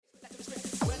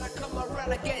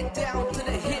around, I get down to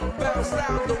the hip bounce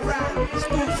round the round.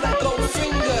 Smooth like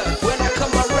Goldfinger. When I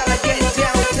come around, I get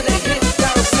down to the hip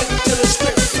bounce, flick to the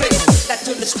script, flick that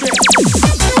to the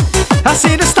script. I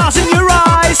see the stars in your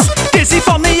eyes, dizzy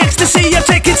from the ecstasy you're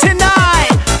taking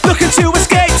tonight. Looking to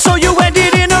escape, so you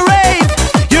ended in a rave.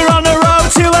 You're on the road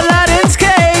to Aladdin's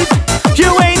cave.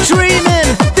 You ain't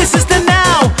dreaming, this is the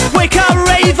now. Wake up,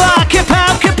 raver,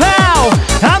 kapow, kapow.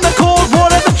 I'm the cold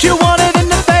water that you wanted in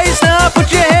the face. Now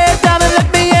put your head down and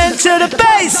let me enter the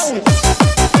base.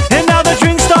 And now the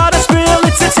drinks start to spill.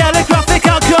 It's a telegraphic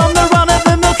outcome, the run of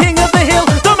the mill, king of the hill.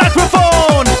 The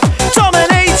microphone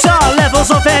dominator,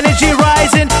 levels of energy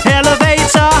rising,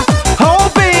 elevator, whole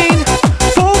bean,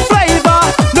 full flavor,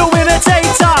 no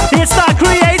imitator. It's the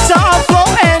creator of flow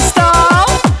and style.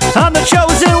 I'm the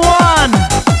chosen one,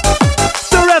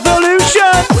 the revolution.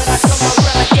 When I come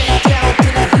around, I get down to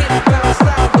the hip bounce,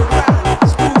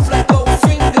 smooth like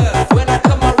Goldfinger. When I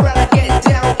come around, I get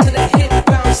down to the hip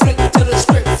bounce, flick to the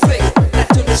script, flick that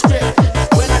to the script.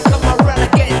 When I come around, I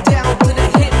get down to the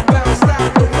hip bounce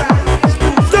round the round.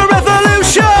 The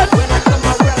revolution. When I come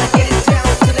around, I get down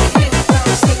to the hip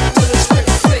bounce, stick to the script,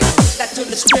 flick that to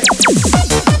the script.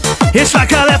 It's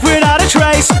like I left without a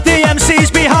trace. The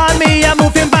MC's behind me, I'm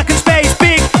moving back in space.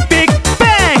 Big, big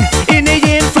bang in the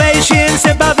inflation.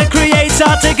 Sent by the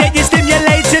creator to get you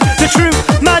stimulated. The truth,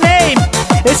 my name,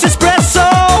 it's espresso.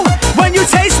 When you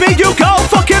taste me, you go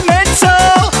fucking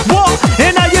mental. What?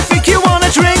 And now you think you wanna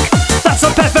drink? That's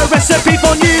a perfect recipe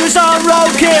for news on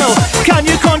roadkill. Can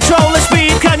you control the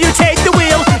speed? Can you take the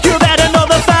wheel? You better know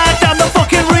the fact I'm the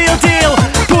fucking real deal.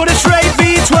 Put a straight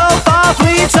V12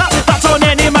 5-liter. That's on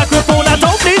any microphone, I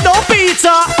don't need no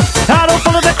beta. I don't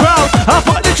follow the crowd, I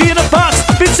put the G in the box.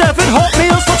 Been serving hot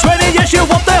meals for 20 years, you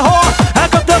want the whore. I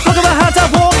got the fuck of my hands,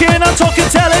 I'm walking, I'm talking,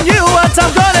 telling you what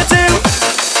I'm gonna do.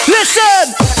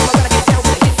 Listen!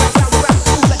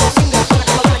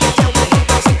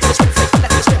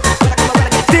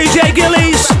 DJ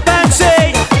Gillies,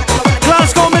 Banksy,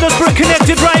 Glasgow, Middlesbrough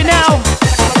connected right now.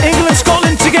 England,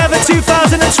 Scotland together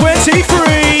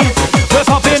 2023. We're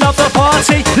popping up the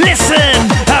party. Listen,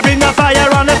 I bring the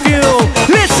fire on the fuel.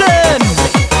 Listen,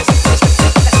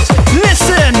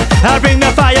 listen, I bring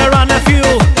the fire on the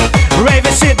fuel.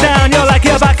 Ravers, sit down, you're like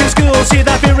you're back in school. See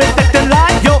that be reflecting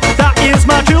light? Yo, that is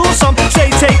my jewel. Some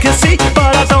say take a seat,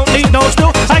 but I don't need no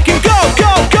stool. I can go,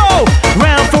 go, go,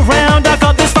 round for round. I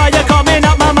got this fire coming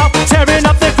out my mouth, tearing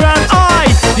up the ground.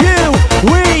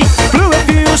 We blew a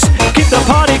fuse, keep the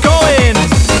party going.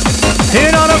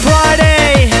 And on a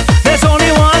Friday, there's only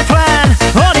one plan,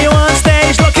 only one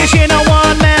stage, location and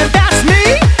one man, that's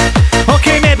me.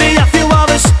 Okay, maybe a few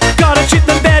others, gotta treat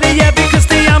them better, yeah, because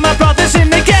they are my brothers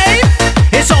in the game.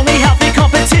 It's only healthy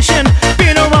competition,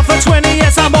 been around for 20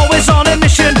 years, I'm always on a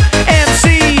mission.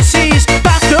 MCC's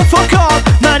back the fuck up,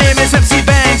 my name is MC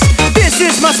Banks, this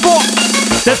is my sport.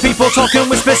 There's people talking,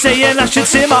 whisper, saying I should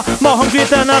simmer. More hungry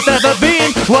than I've ever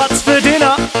been. What's for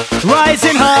dinner?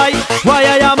 Rising high, why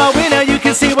I am a winner. You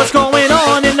can see what's going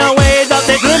on in the way that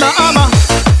they glimmer. I'm a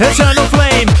eternal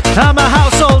flame, I'm a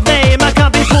household name. I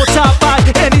can't be put out by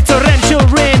any torrential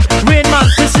rain. Rain man,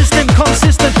 persistent,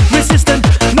 consistent, resistant.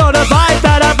 Not a vibe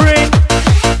that I bring.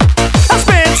 I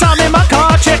spend time in my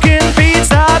car checking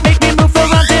beats that make me move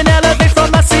around and elevate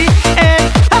from my seat. And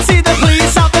I see the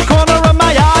police out the corner of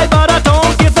my eye, but I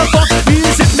don't give a fuck.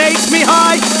 Music makes me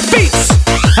high. Beats,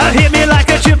 hit me like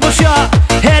a triple shot.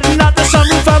 Heading out the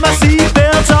sunroof on my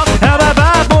seatbelt up. I'm a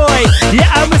bad boy,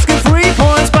 yeah, I'm risking 3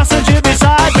 points. Passenger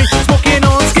beside me, smoking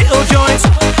on Skittle joints.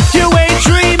 You ain't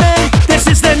dreaming, this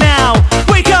is the now.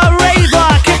 Wake up,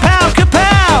 raver, kapow,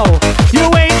 kapow. You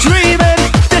ain't dreaming,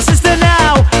 this is the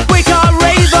now. Wake up,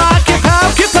 raver,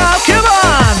 kapow, kapow, come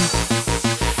on.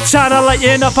 Time to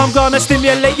lighten up, I'm gonna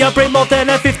stimulate your brain. More than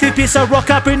a 50 piece of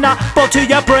rock, I bring that ball to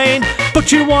your brain.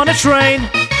 But you wanna train,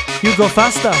 you go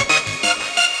faster.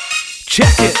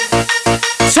 Check it.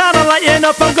 Time to lighten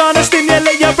up, I'm gonna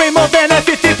stimulate your brain. More than a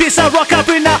 50 piece of rock, I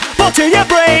bring that ball to your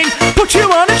brain. Put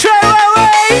you on a train.